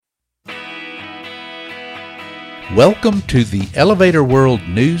Welcome to the Elevator World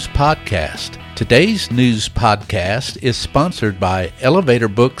News Podcast. Today's news podcast is sponsored by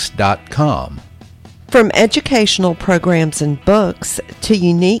ElevatorBooks.com. From educational programs and books to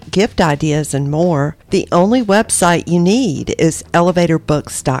unique gift ideas and more, the only website you need is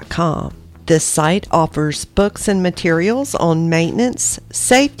ElevatorBooks.com. This site offers books and materials on maintenance,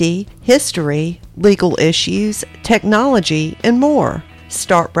 safety, history, legal issues, technology, and more.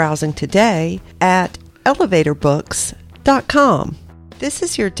 Start browsing today at ElevatorBooks.com. This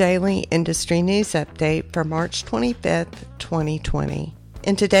is your daily industry news update for March 25th, 2020.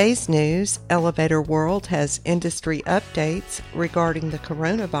 In today's news, Elevator World has industry updates regarding the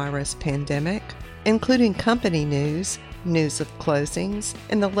coronavirus pandemic, including company news, news of closings,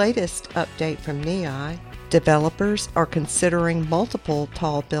 and the latest update from NEI. Developers are considering multiple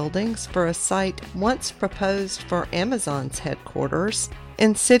tall buildings for a site once proposed for Amazon's headquarters,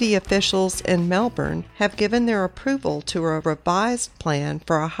 and city officials in Melbourne have given their approval to a revised plan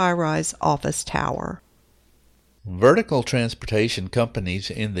for a high-rise office tower. Vertical transportation companies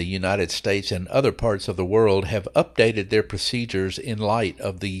in the United States and other parts of the world have updated their procedures in light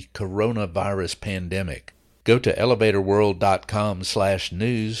of the coronavirus pandemic. Go to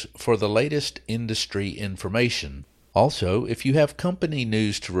elevatorworld.com/news for the latest industry information. Also, if you have company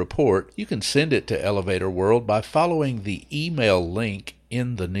news to report, you can send it to Elevator World by following the email link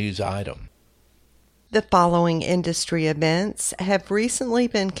in the news item. The following industry events have recently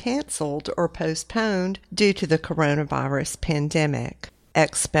been canceled or postponed due to the coronavirus pandemic.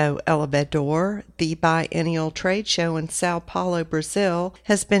 Expo Elevador, the biennial trade show in Sao Paulo, Brazil,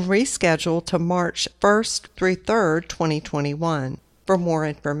 has been rescheduled to March 1st through 3rd, 2021. For more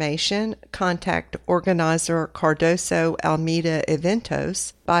information, contact organizer Cardoso Almeida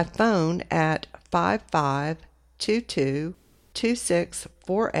Eventos by phone at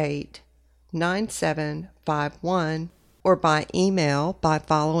 5522-2648-9751 or by email by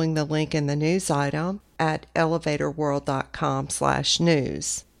following the link in the news item at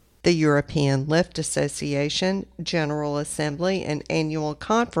elevatorworld.com/news. The European Lift Association General Assembly and Annual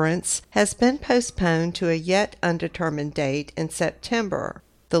Conference has been postponed to a yet undetermined date in September.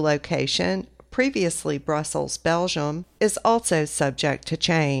 The location, previously Brussels, Belgium, is also subject to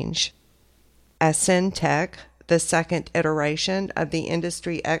change. Ascentech, the second iteration of the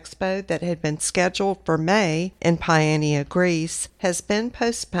Industry Expo that had been scheduled for May in Paeania, Greece, has been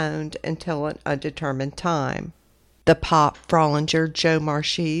postponed until an undetermined time. The Pop Frolinger Joe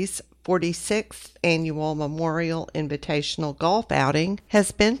Marchese 46th Annual Memorial Invitational Golf Outing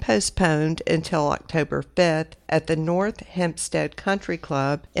has been postponed until October 5th at the North Hempstead Country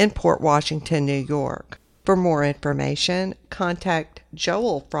Club in Port Washington, New York. For more information, contact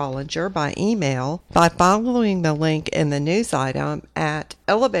Joel Frolinger by email by following the link in the news item at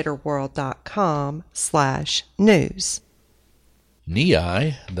elevatorworld.com/news.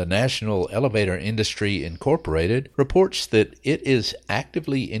 NEI, the National Elevator Industry Incorporated, reports that it is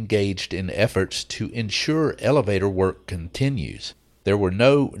actively engaged in efforts to ensure elevator work continues. There were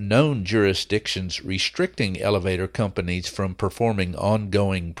no known jurisdictions restricting elevator companies from performing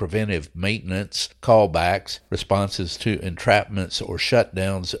ongoing preventive maintenance, callbacks, responses to entrapments or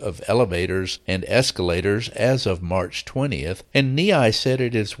shutdowns of elevators and escalators as of March 20th, and NEI said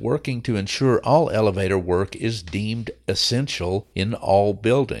it is working to ensure all elevator work is deemed essential in all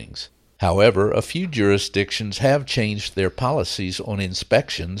buildings. However, a few jurisdictions have changed their policies on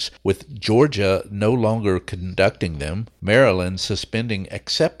inspections, with Georgia no longer conducting them, Maryland suspending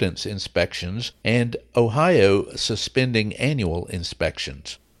acceptance inspections, and Ohio suspending annual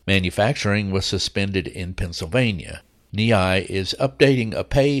inspections. Manufacturing was suspended in Pennsylvania. NEI is updating a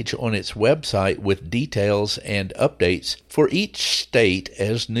page on its website with details and updates for each state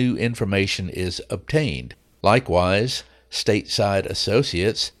as new information is obtained. Likewise, Stateside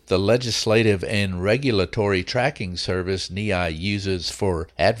Associates, the legislative and regulatory tracking service NEI uses for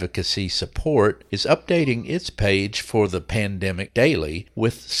advocacy support, is updating its page for the pandemic daily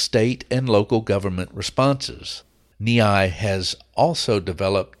with state and local government responses. NEI has also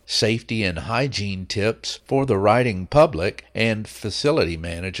developed safety and hygiene tips for the riding public and facility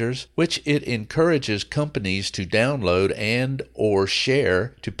managers, which it encourages companies to download and or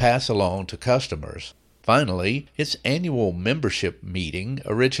share to pass along to customers. Finally, its annual membership meeting,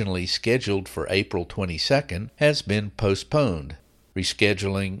 originally scheduled for April 22nd, has been postponed.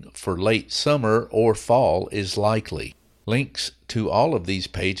 Rescheduling for late summer or fall is likely. Links to all of these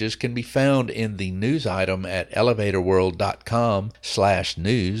pages can be found in the news item at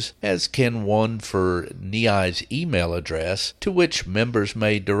elevatorworld.com/news, as can one for NEI's email address, to which members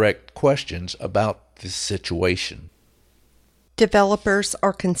may direct questions about this situation. Developers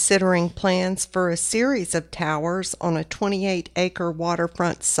are considering plans for a series of towers on a 28-acre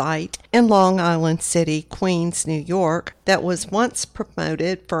waterfront site in Long Island City, Queens, New York, that was once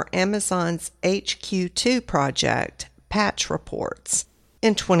promoted for Amazon's HQ2 project, Patch reports.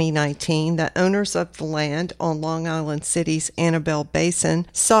 In 2019, the owners of the land on Long Island City's Annabelle Basin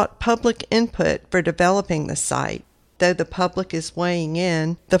sought public input for developing the site. Though the public is weighing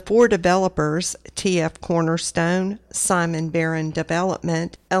in, the four developers, TF Cornerstone, Simon Barron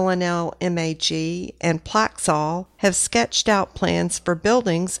Development, L&L MAG, and Plaxall, have sketched out plans for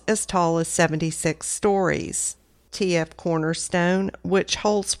buildings as tall as 76 stories. TF Cornerstone, which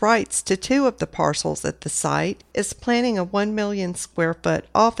holds rights to two of the parcels at the site, is planning a 1 million square foot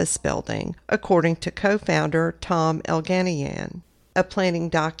office building, according to co-founder Tom Elganian. A planning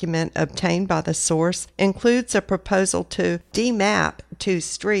document obtained by the source includes a proposal to demap 2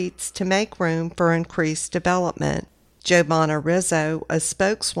 streets to make room for increased development. Giovanna Rizzo, a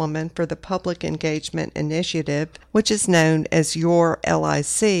spokeswoman for the Public Engagement Initiative, which is known as Your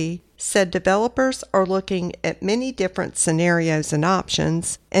LIC, said developers are looking at many different scenarios and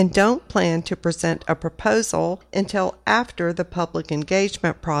options and don't plan to present a proposal until after the public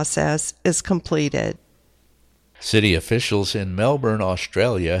engagement process is completed. City officials in Melbourne,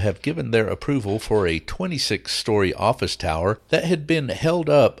 Australia have given their approval for a 26-story office tower that had been held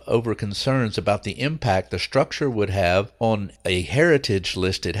up over concerns about the impact the structure would have on a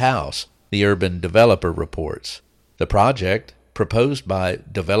heritage-listed house, the urban developer reports. The project, proposed by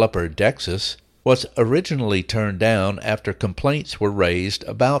developer Dexus, was originally turned down after complaints were raised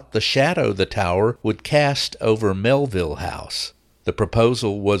about the shadow the tower would cast over Melville House. The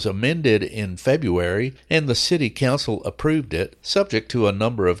proposal was amended in February, and the City Council approved it, subject to a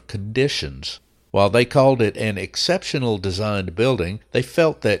number of conditions. While they called it an exceptional designed building, they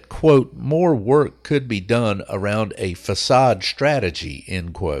felt that, quote, more work could be done around a facade strategy,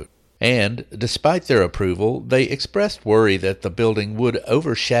 end quote. And, despite their approval, they expressed worry that the building would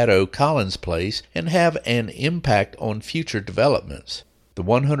overshadow Collins Place and have an impact on future developments. The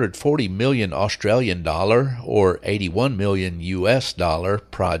 140 million Australian dollar or 81 million US dollar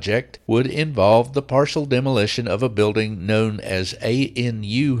project would involve the partial demolition of a building known as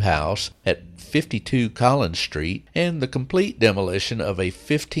ANU House at 52 Collins Street and the complete demolition of a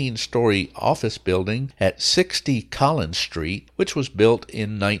 15-story office building at 60 Collins Street, which was built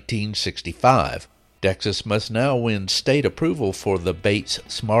in 1965. Dexus must now win state approval for the Bates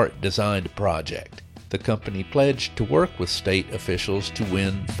Smart Designed project. The company pledged to work with state officials to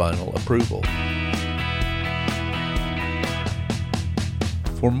win final approval.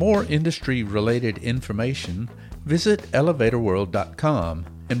 For more industry-related information, visit elevatorworld.com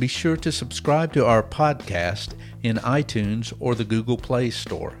and be sure to subscribe to our podcast in iTunes or the Google Play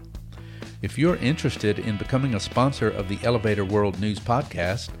Store. If you're interested in becoming a sponsor of the Elevator World News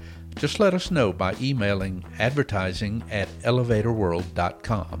Podcast, just let us know by emailing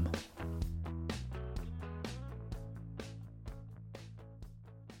advertising@elevatorworld.com.